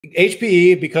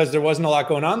HPE, because there wasn't a lot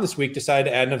going on this week, decided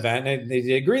to add an event, and they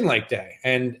did GreenLake Day.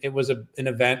 And it was an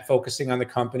event focusing on the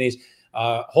company's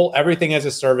whole everything as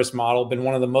a service model, been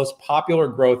one of the most popular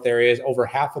growth areas, over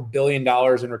 $500 million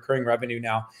in recurring revenue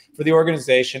now for the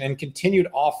organization, and continued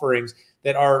offerings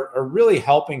that are really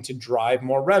helping to drive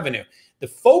more revenue. The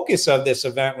focus of this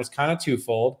event was kind of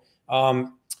twofold.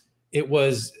 It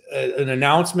was an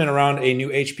announcement around a new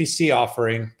HPC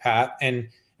offering, Pat. And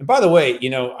by the way,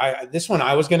 this one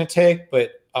I was going to take,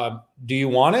 but do you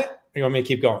want it? Or you want me to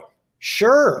keep going?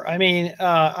 Sure. I mean,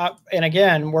 and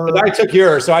again, I took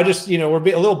yours, so I just, we're a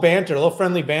little banter, a little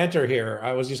friendly banter here.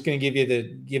 I was just going to give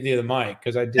you the mic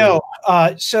because I did. No.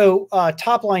 So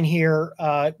top line here,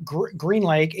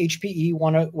 GreenLake HPE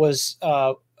was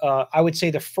I would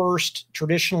say the first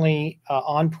traditionally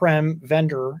on-prem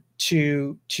vendor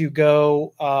to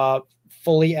go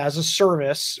fully as a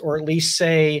service, or at least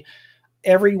say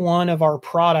every one of our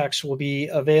products will be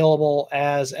available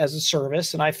as a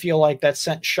service. And I feel like that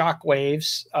sent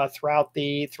shockwaves throughout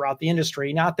the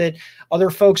industry. Not that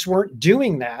other folks weren't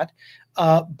doing that,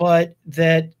 but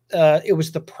that it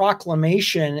was the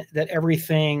proclamation that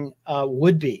everything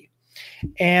would be.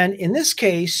 And in this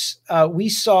case, we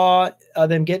saw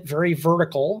them get very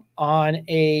vertical on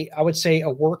I would say,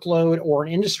 a workload or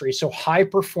an industry. So high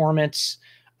performance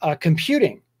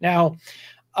computing. Now,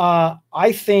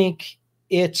 I think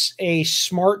it's a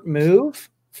smart move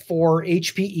for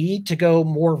HPE to go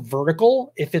more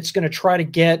vertical if it's going to try to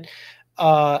get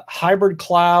hybrid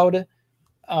cloud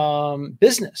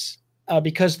business,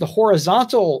 because the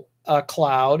horizontal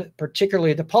cloud,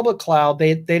 particularly the public cloud,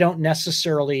 they don't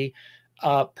necessarily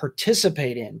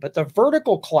participate in. But the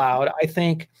vertical cloud, I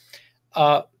think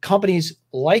companies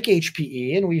like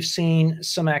HPE, and we've seen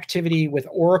some activity with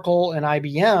Oracle and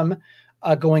IBM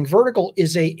going vertical,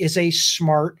 is a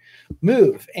smart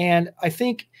move. And I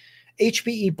think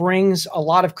HPE brings a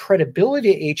lot of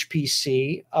credibility to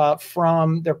HPC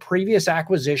from their previous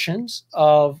acquisitions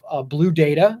of Blue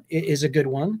Data is a good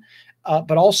one,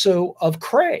 but also of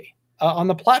Cray on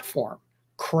the platform.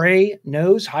 Cray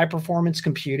knows high performance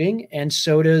computing, and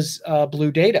so does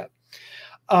Blue Data.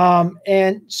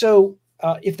 And so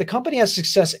if the company has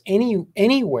success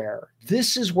anywhere,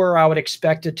 this is where I would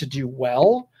expect it to do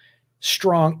well.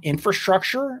 Strong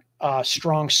infrastructure,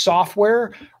 strong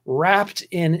software wrapped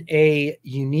in a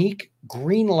unique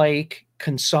GreenLake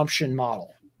consumption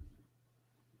model.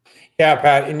 Yeah,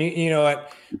 Pat, and you know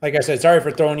what? Like I said, sorry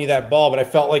for throwing you that ball, but I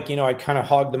felt like I kind of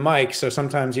hogged the mic. So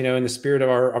sometimes, in the spirit of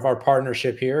our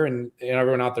partnership here, and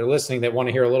everyone out there listening that want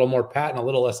to hear a little more Pat and a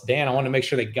little less Dan, I want to make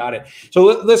sure they got it. So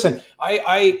listen,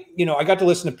 I got to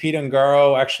listen to Pete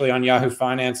Ungaro actually on Yahoo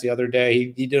Finance the other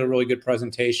day. He did a really good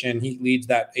presentation. He leads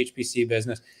that HPC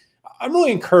business. I'm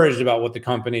really encouraged about what the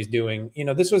company's doing.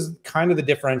 This was kind of the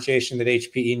differentiation that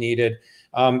HPE needed,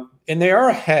 and they are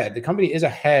ahead. The company is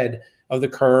ahead of the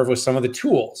curve with some of the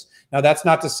tools. Now, that's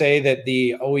not to say that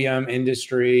the OEM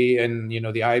industry and the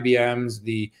IBMs,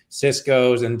 the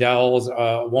Ciscos and Dells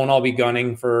won't all be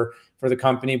gunning for the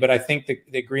company, but I think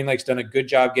that GreenLake's done a good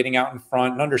job getting out in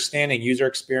front and understanding user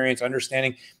experience,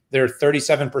 understanding their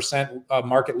 37%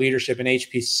 market leadership in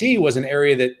HPC was an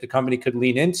area that the company could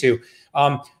lean into.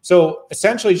 So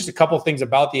essentially, just a couple of things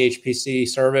about the HPC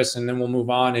service, and then we'll move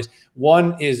on.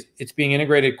 One is it's being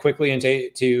integrated quickly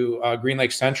into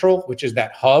GreenLake Central, which is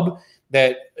that hub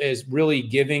that is really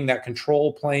giving that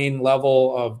control plane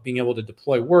level of being able to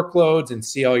deploy workloads and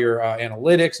see all your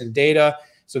analytics and data.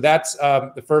 So that's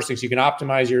the first thing. So you can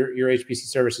optimize your HPC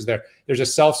services there. There's a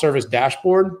self-service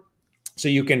dashboard. So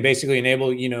you can basically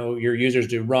enable, your users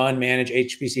to run, manage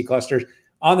HPC clusters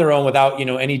on their own without,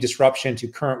 any disruption to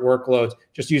current workloads,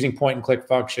 just using point and click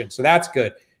functions. So that's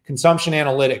good. Consumption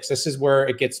analytics. This is where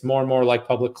it gets more and more like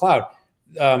public cloud.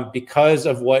 Because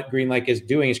of what GreenLake is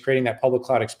doing, is creating that public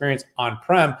cloud experience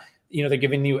on-prem. They're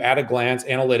giving you at a glance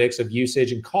analytics of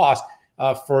usage and cost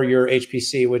for your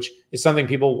HPC, which is something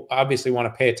people obviously want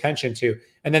to pay attention to.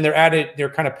 And then they're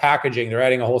kind of packaging. They're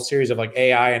adding a whole series of like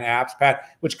AI and apps, Pat,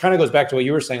 which kind of goes back to what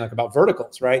you were saying, like about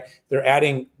verticals, right? They're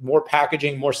adding more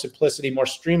packaging, more simplicity, more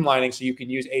streamlining, so you can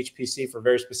use HPC for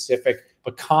very specific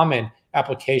but common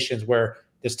applications where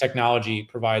this technology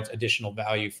provides additional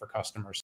value for customers.